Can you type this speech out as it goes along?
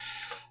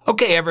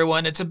Okay,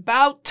 everyone, it's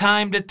about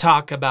time to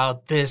talk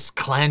about this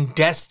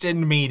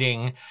clandestine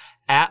meeting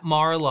at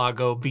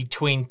Mar-a-Lago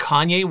between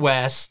Kanye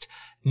West,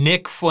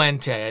 Nick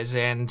Fuentes,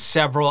 and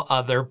several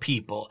other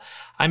people.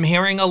 I'm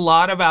hearing a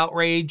lot of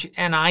outrage,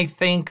 and I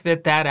think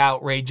that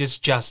outrage is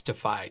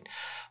justified.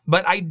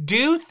 But I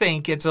do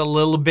think it's a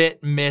little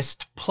bit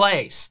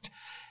misplaced.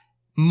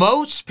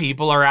 Most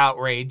people are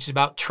outraged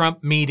about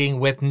Trump meeting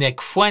with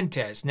Nick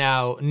Fuentes.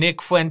 Now,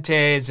 Nick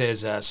Fuentes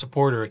is a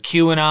supporter of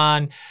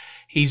QAnon.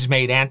 He's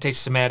made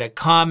anti-Semitic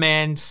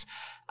comments.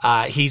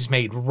 He's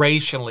made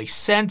racially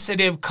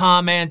sensitive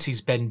comments.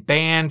 He's been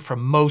banned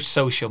from most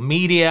social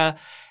media.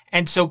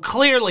 And so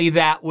clearly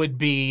that would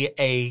be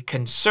a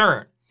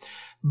concern.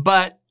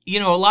 But, a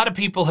lot of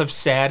people have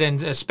said,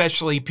 and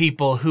especially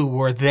people who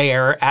were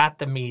there at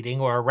the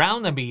meeting or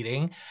around the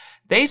meeting,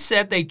 they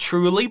said they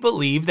truly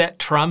believe that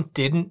Trump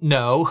didn't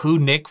know who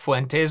Nick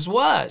Fuentes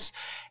was.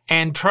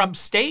 And Trump's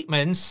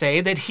statements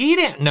say that he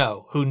didn't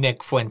know who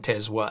Nick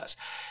Fuentes was.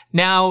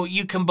 Now,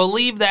 you can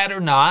believe that or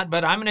not,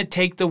 but I'm going to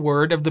take the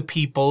word of the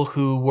people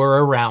who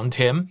were around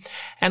him.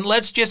 And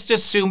let's just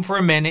assume for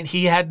a minute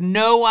he had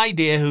no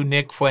idea who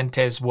Nick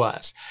Fuentes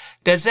was.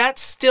 Does that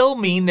still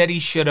mean that he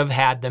should have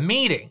had the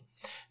meeting?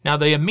 Now,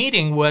 the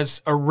meeting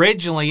was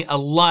originally a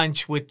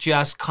lunch with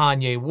just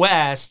Kanye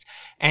West,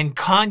 and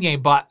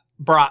Kanye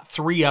brought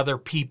 3 other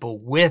people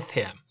with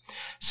him.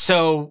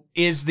 So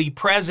is the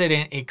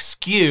president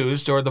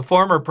excused, or the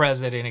former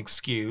president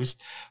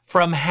excused,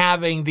 from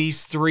having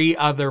these 3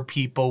 other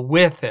people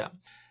with him?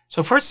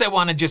 So first I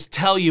want to just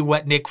tell you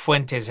what Nick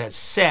Fuentes has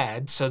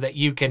said so that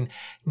you can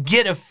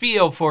get a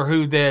feel for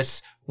who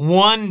this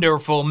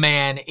wonderful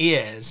man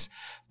is.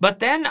 But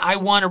then I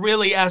want to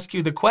really ask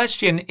you the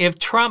question, if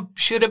Trump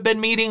should have been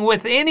meeting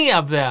with any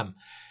of them,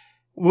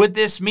 would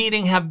this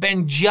meeting have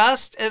been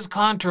just as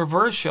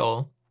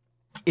controversial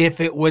if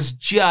it was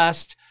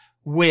just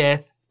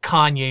with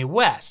Kanye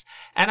West?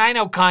 And I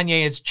know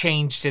Kanye has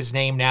changed his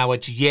name now.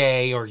 It's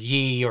Ye or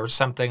Yee or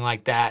something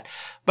like that.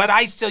 But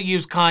I still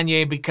use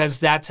Kanye because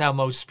that's how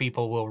most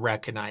people will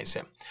recognize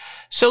him.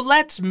 So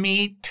let's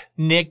meet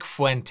Nick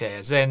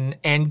Fuentes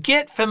and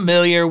get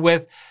familiar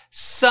with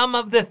some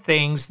of the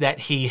things that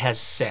he has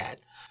said.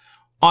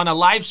 On a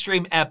live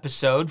stream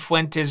episode,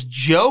 Fuentes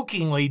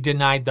jokingly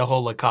denied the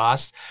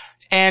Holocaust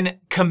and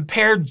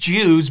compared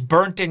Jews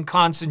burnt in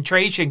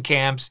concentration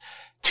camps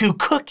to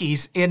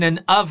cookies in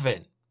an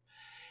oven.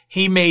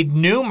 He made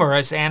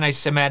numerous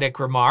anti-Semitic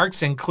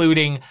remarks,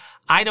 including,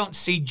 "I don't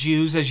see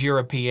Jews as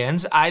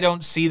Europeans. I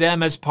don't see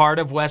them as part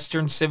of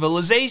Western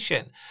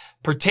civilization,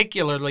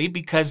 particularly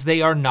because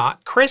they are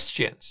not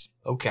Christians."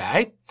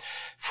 Okay.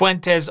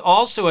 Fuentes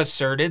also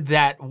asserted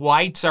that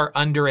whites are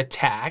under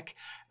attack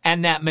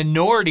and that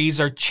minorities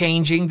are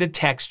changing the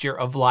texture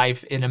of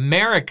life in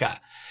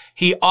America.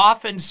 He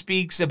often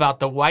speaks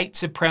about the white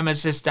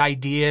supremacist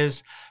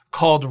ideas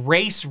called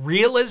race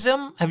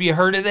realism. Have you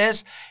heard of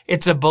this?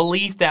 It's a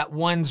belief that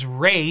one's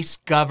race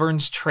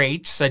governs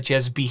traits such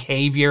as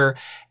behavior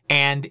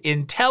and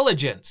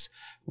intelligence,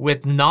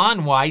 with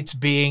non-whites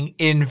being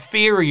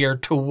inferior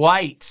to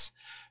whites.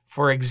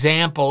 For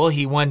example,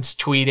 he once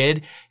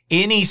tweeted,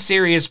 "Any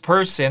serious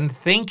person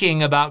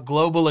thinking about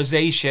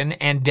globalization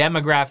and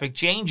demographic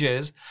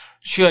changes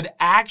should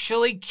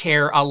actually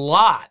care a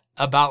lot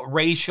about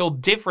racial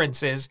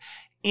differences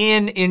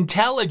in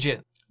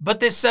intelligence. But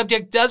this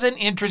subject doesn't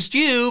interest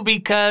you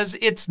because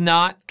it's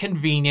not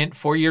convenient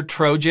for your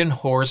Trojan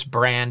horse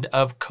brand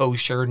of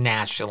kosher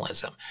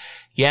nationalism."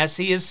 Yes,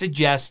 he is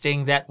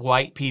suggesting that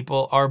white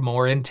people are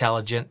more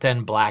intelligent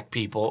than black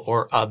people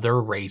or other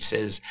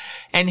races.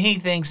 And he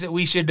thinks that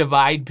we should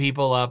divide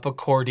people up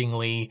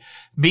accordingly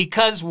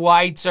because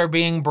whites are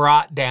being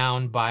brought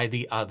down by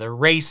the other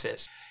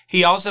races.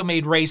 He also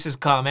made racist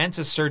comments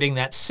asserting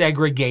that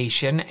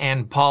segregation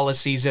and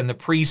policies in the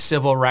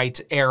pre-civil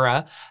rights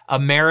era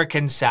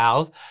American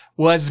South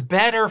was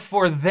better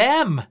for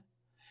them.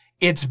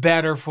 It's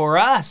better for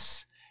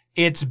us.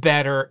 It's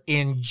better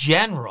in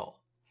general.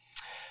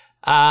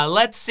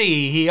 Let's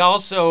see. He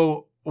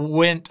also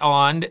went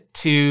on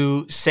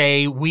to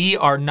say, "We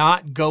are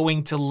not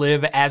going to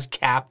live as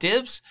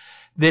captives.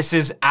 This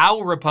is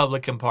our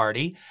Republican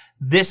Party.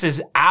 This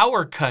is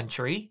our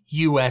country,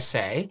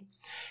 USA."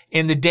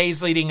 In the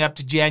days leading up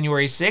to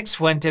January 6th,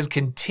 Fuentes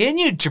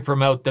continued to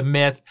promote the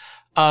myth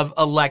of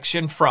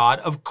election fraud.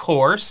 Of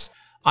course,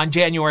 on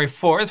January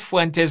 4th,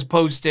 Fuentes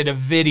posted a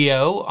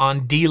video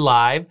on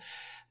DLive,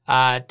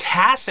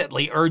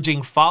 tacitly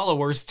urging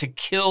followers to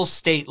kill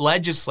state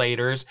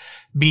legislators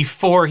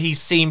before he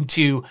seemed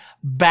to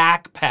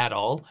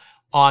backpedal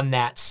on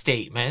that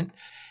statement.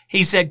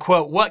 He said,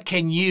 quote, "What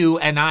can you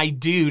and I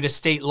do to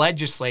state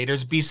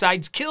legislators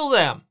besides kill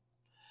them?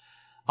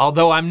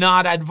 Although I'm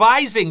not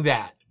advising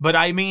that. But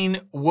I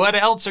mean, what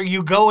else are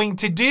you going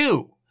to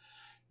do?"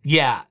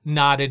 Yeah,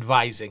 not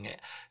advising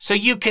it. So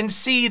you can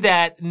see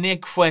that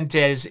Nick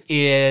Fuentes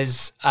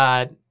is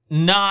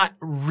not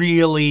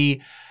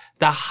really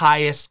the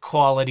highest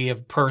quality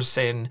of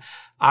person.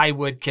 I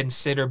would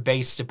consider,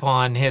 based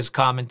upon his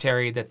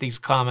commentary, that these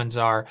comments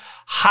are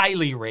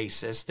highly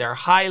racist. They're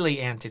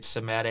highly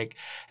anti-Semitic.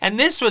 And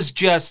this was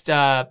just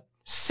a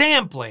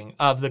sampling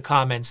of the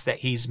comments that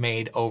he's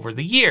made over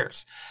the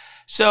years.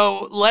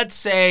 So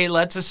let's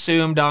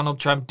assume Donald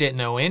Trump didn't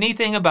know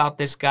anything about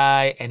this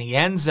guy, and he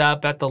ends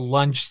up at the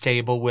lunch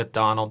table with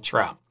Donald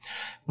Trump.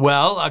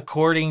 Well,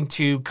 according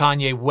to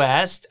Kanye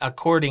West,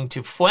 according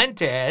to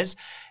Fuentes,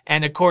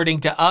 and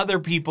according to other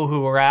people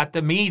who were at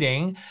the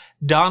meeting,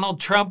 Donald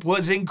Trump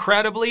was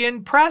incredibly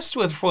impressed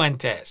with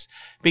Fuentes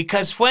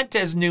because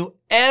Fuentes knew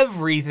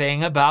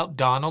everything about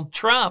Donald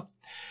Trump.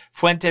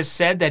 Fuentes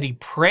said that he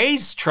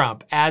praised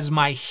Trump as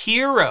my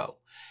hero,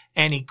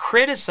 and he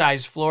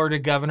criticized Florida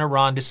Governor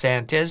Ron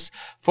DeSantis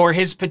for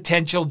his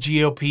potential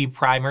GOP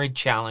primary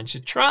challenge to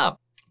Trump.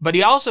 But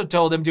he also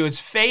told him to his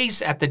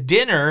face at the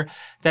dinner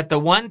that the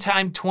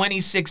one-time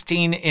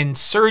 2016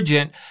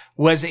 insurgent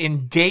was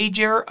in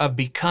danger of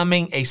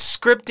becoming a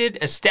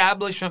scripted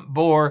establishment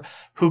bore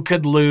who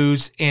could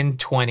lose in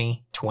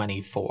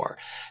 2024.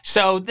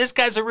 So this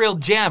guy's a real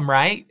gem,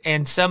 right?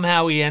 And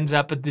somehow he ends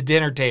up at the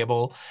dinner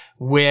table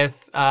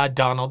with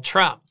Donald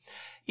Trump.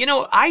 You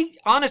know, I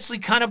honestly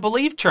kind of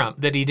believe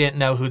Trump that he didn't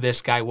know who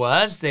this guy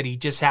was, that he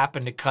just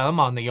happened to come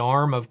on the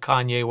arm of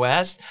Kanye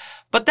West.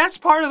 But that's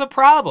part of the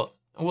problem.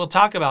 We'll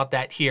talk about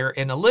that here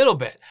in a little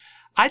bit.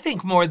 I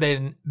think more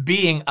than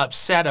being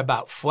upset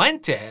about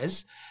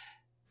Fuentes,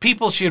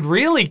 people should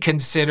really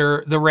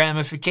consider the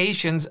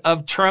ramifications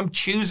of Trump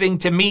choosing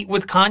to meet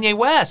with Kanye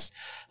West.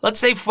 Let's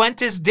say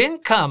Fuentes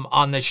didn't come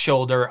on the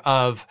shoulder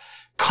of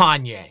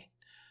Kanye.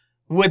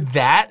 Would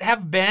that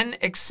have been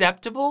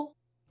acceptable?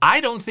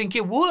 I don't think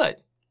it would.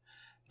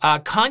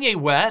 Kanye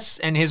West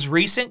and his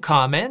recent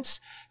comments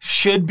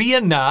should be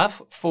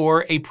enough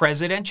for a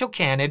presidential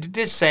candidate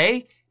to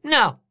say,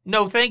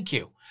 no, thank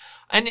you.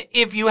 And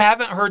if you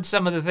haven't heard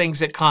some of the things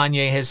that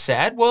Kanye has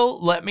said, well,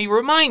 let me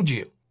remind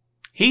you.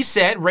 He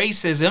said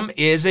racism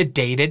is a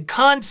dated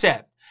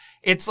concept.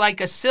 It's like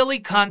a silly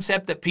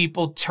concept that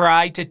people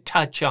try to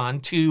touch on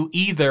to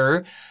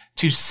either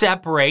to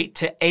separate,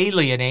 to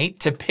alienate,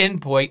 to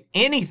pinpoint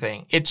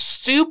anything. It's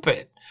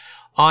stupid.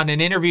 On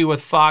an interview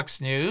with Fox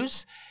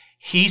News,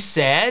 he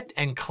said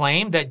and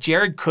claimed that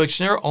Jared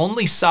Kushner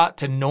only sought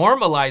to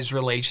normalize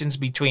relations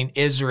between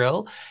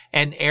Israel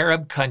and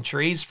Arab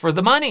countries for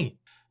the money,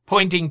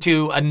 pointing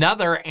to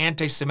another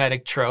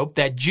anti-Semitic trope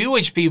that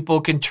Jewish people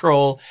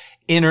control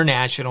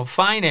international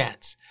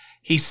finance.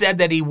 He said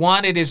that he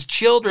wanted his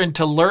children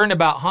to learn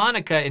about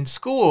Hanukkah in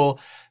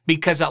school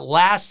because at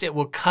last it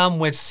will come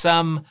with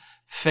some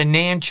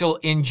financial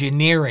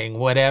engineering,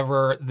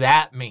 whatever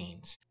that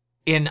means.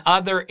 In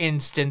other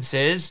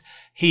instances,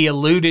 he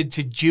alluded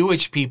to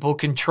Jewish people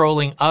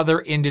controlling other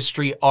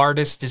industry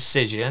artists'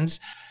 decisions.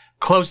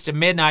 Close to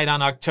midnight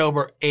on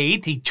October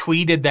 8th, he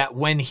tweeted that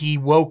when he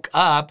woke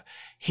up,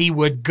 he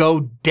would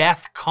go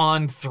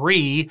DEFCON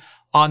 3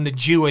 on the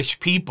Jewish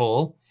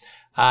people.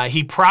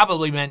 He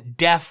probably meant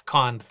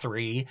DEFCON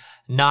 3,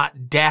 not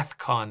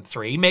DEathCon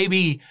 3.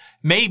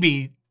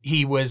 Maybe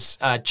he was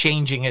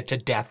changing it to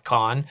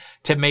DEathCon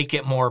to make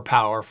it more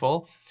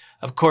powerful.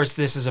 Of course,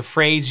 this is a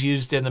phrase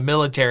used in the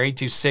military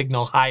to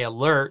signal high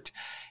alert.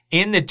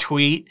 In the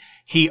tweet,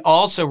 he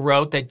also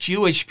wrote that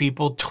Jewish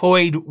people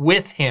toyed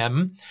with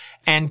him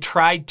and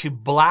tried to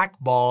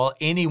blackball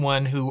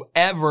anyone who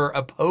ever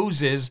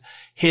opposes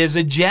his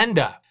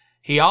agenda.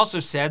 He also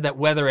said that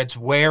whether it's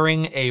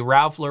wearing a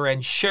Ralph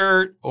Lauren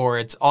shirt or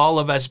it's all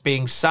of us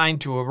being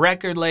signed to a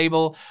record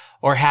label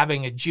or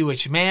having a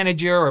Jewish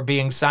manager or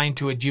being signed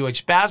to a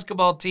Jewish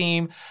basketball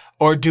team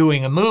or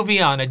doing a movie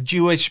on a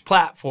Jewish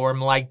platform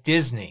like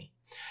Disney.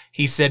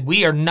 He said,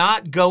 we are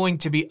not going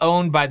to be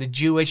owned by the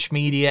Jewish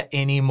media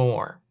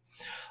anymore.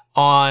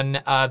 On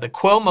the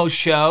Cuomo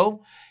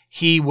show,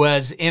 he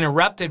was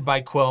interrupted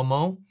by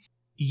Cuomo,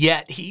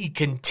 yet he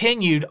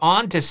continued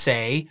on to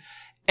say,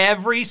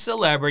 every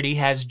celebrity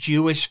has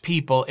Jewish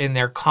people in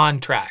their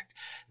contract.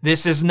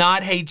 This is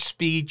not hate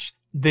speech.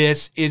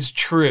 This is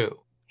true.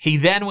 He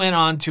then went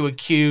on to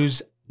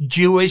accuse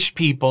Jewish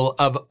people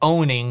of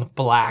owning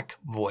black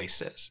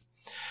voices.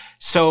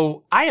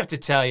 So I have to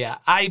tell you,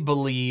 I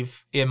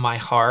believe in my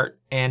heart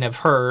and have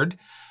heard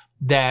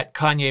that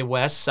Kanye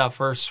West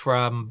suffers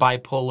from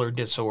bipolar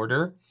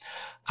disorder.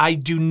 I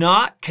do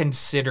not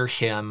consider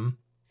him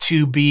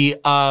to be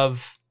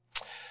of,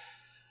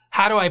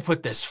 how do I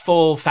put this,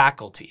 full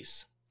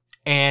faculties.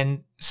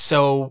 And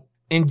so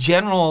in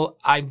general,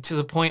 I'm to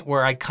the point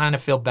where I kind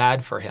of feel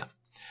bad for him.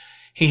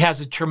 He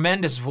has a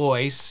tremendous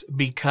voice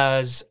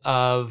because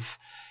of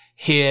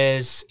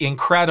his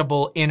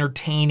incredible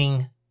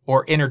entertainment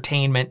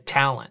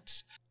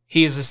talents.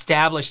 He has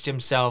established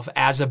himself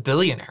as a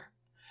billionaire.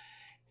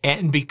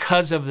 And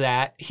because of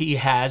that, he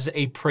has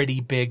a pretty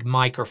big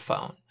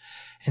microphone.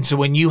 And so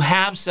when you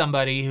have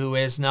somebody who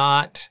is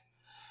not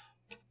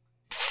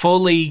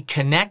fully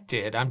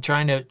connected, I'm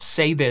trying to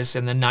say this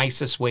in the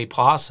nicest way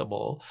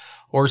possible,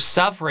 or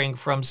suffering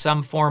from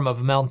some form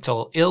of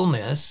mental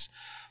illness,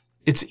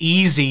 it's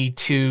easy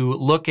to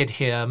look at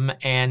him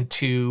and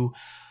to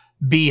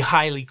be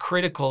highly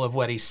critical of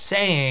what he's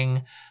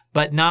saying,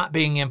 but not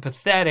being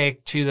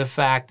empathetic to the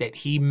fact that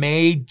he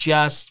may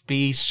just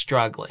be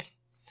struggling.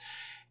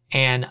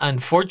 And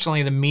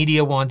unfortunately, the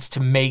media wants to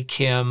make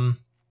him,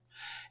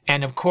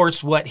 and of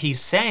course, what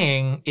he's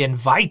saying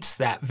invites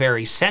that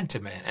very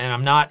sentiment. And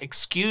I'm not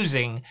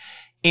excusing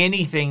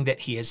anything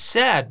that he has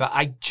said, but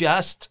I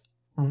just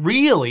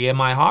really, in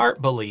my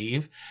heart,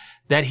 believe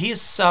that he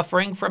is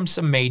suffering from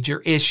some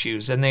major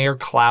issues and they are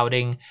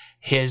clouding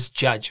his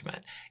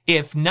judgment.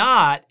 If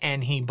not,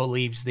 and he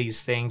believes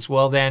these things,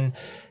 well, then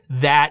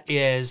that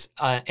is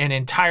an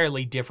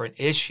entirely different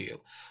issue.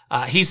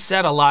 He's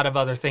said a lot of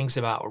other things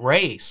about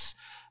race.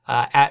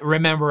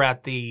 Remember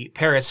at the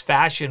Paris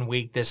Fashion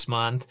Week this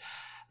month,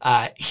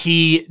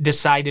 he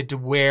decided to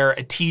wear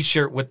a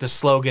t-shirt with the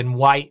slogan,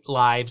 "White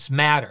Lives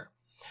Matter."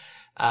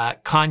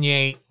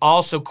 Kanye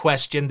also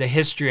questioned the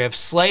history of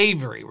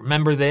slavery.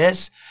 Remember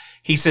this?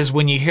 He says,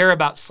 when you hear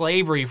about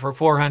slavery for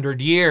 400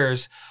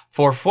 years,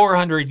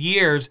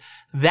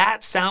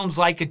 that sounds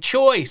like a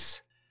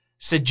choice,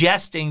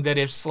 suggesting that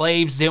if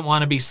slaves didn't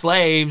want to be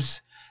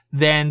slaves,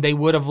 then they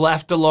would have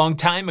left a long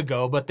time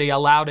ago, but they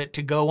allowed it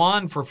to go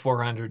on for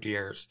 400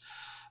 years.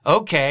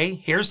 Okay,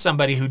 here's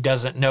somebody who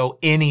doesn't know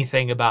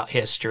anything about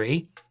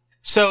history.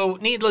 So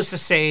needless to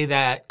say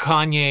that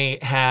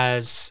Kanye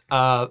has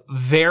a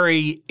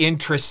very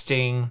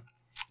interesting,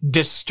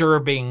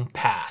 disturbing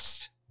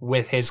past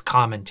with his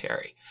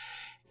commentary.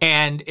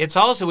 And it's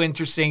also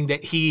interesting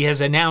that he has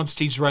announced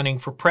he's running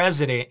for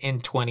president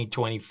in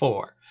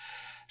 2024.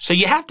 So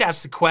you have to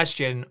ask the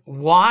question,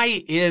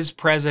 why is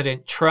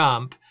President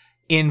Trump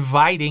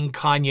inviting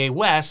Kanye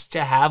West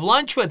to have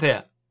lunch with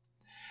him?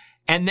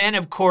 And then,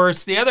 of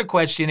course, the other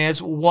question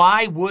is,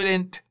 why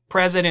wouldn't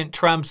President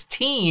Trump's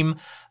team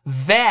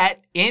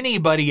vet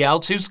anybody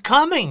else who's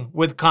coming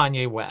with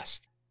Kanye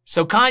West?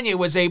 So Kanye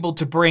was able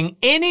to bring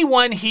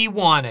anyone he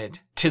wanted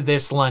to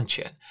this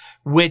luncheon,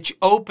 which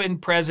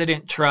opened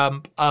President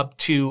Trump up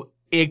to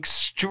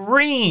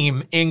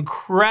extreme,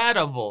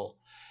 incredible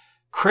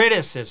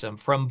criticism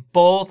from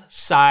both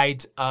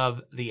sides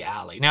of the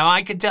alley. Now,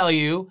 I can tell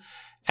you,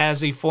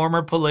 as a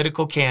former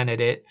political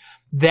candidate,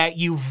 that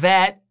you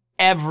vet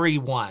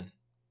everyone.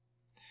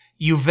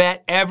 You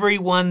vet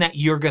everyone that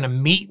you're going to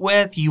meet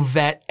with. You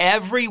vet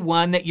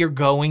everyone that you're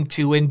going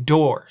to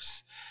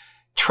endorse.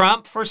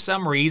 Trump, for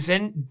some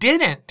reason,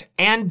 didn't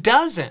and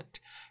doesn't.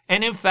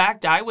 And in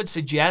fact, I would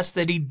suggest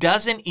that he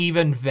doesn't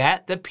even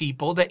vet the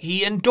people that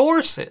he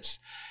endorses.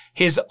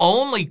 His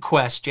only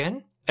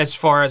question, as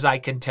far as I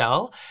can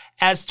tell,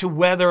 as to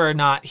whether or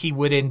not he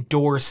would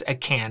endorse a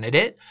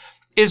candidate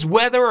is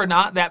whether or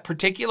not that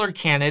particular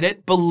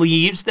candidate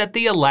believes that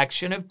the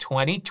election of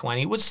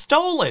 2020 was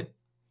stolen.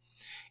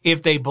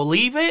 If they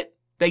believe it,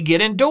 they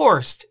get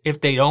endorsed. If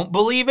they don't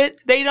believe it,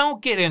 they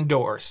don't get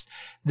endorsed.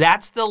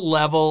 That's the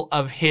level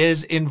of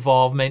his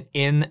involvement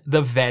in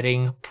the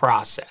vetting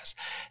process.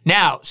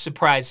 Now,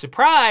 surprise,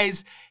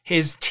 surprise,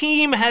 his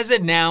team has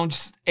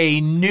announced a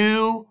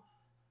new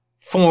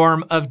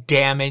form of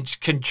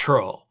damage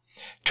control.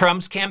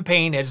 Trump's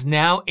campaign is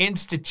now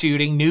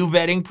instituting new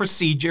vetting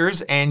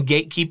procedures and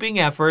gatekeeping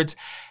efforts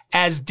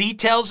as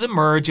details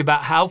emerge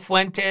about how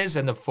Fuentes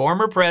and the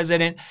former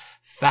president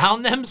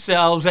found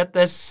themselves at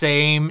the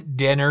same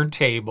dinner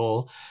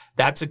table.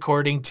 That's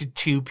according to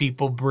two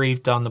people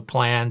briefed on the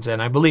plans,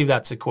 and I believe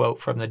that's a quote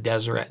from the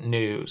Deseret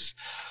News.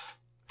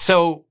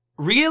 So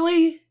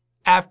really,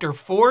 after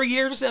 4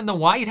 years in the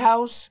White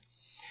House,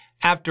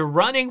 after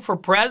running for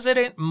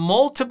president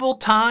multiple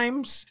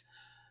times,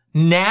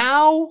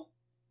 now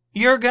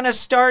you're going to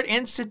start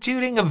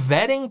instituting a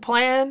vetting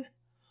plan?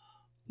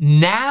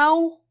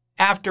 Now,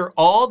 after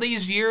all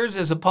these years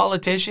as a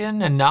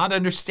politician and not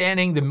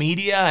understanding the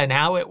media and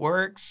how it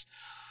works?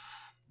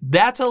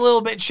 That's a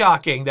little bit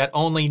shocking that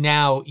only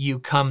now you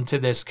come to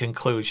this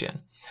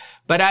conclusion.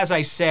 But as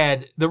I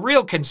said, the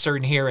real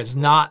concern here is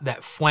not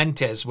that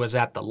Fuentes was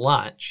at the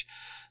lunch.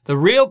 The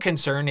real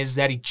concern is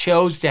that he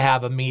chose to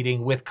have a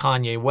meeting with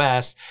Kanye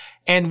West,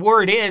 and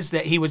word is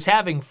that he was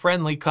having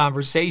friendly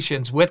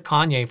conversations with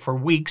Kanye for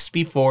weeks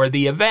before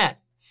the event.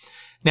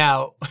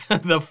 Now,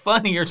 the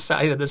funnier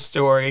side of the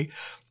story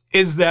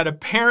is that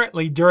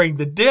apparently during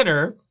the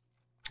dinner,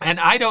 and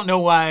I don't know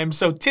why I'm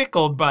so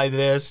tickled by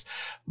this,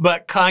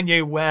 but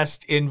Kanye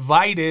West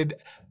invited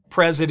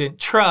President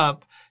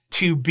Trump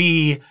to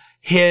be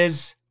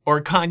his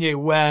or Kanye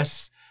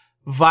West's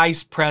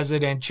vice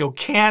presidential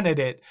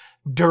candidate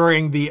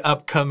during the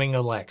upcoming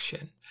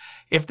election.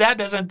 If that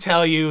doesn't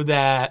tell you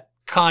that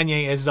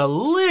Kanye is a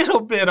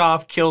little bit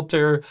off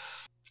kilter,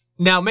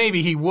 now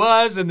maybe he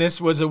was, and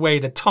this was a way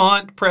to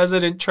taunt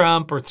President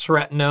Trump or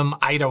threaten him,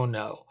 I don't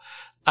know.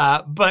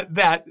 But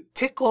that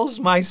tickles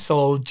my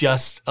soul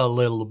just a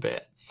little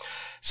bit.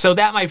 So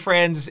that, my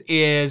friends,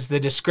 is the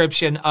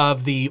description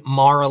of the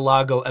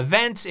Mar-a-Lago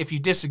events. If you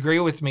disagree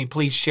with me,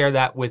 please share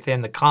that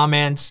within the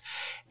comments.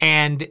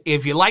 And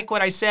if you like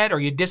what I said or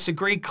you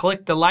disagree,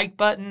 click the like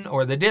button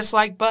or the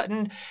dislike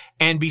button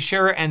and be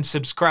sure and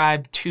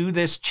subscribe to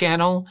this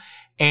channel.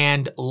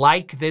 and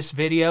like this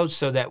video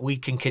so that we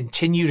can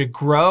continue to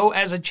grow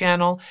as a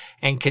channel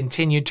and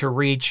continue to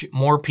reach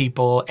more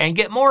people and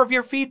get more of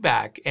your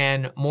feedback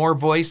and more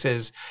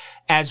voices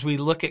as we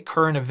look at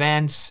current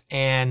events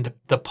and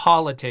the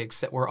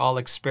politics that we're all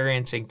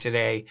experiencing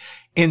today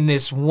in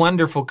this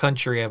wonderful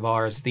country of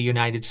ours, the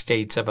United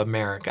States of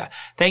America.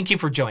 Thank you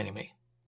for joining me.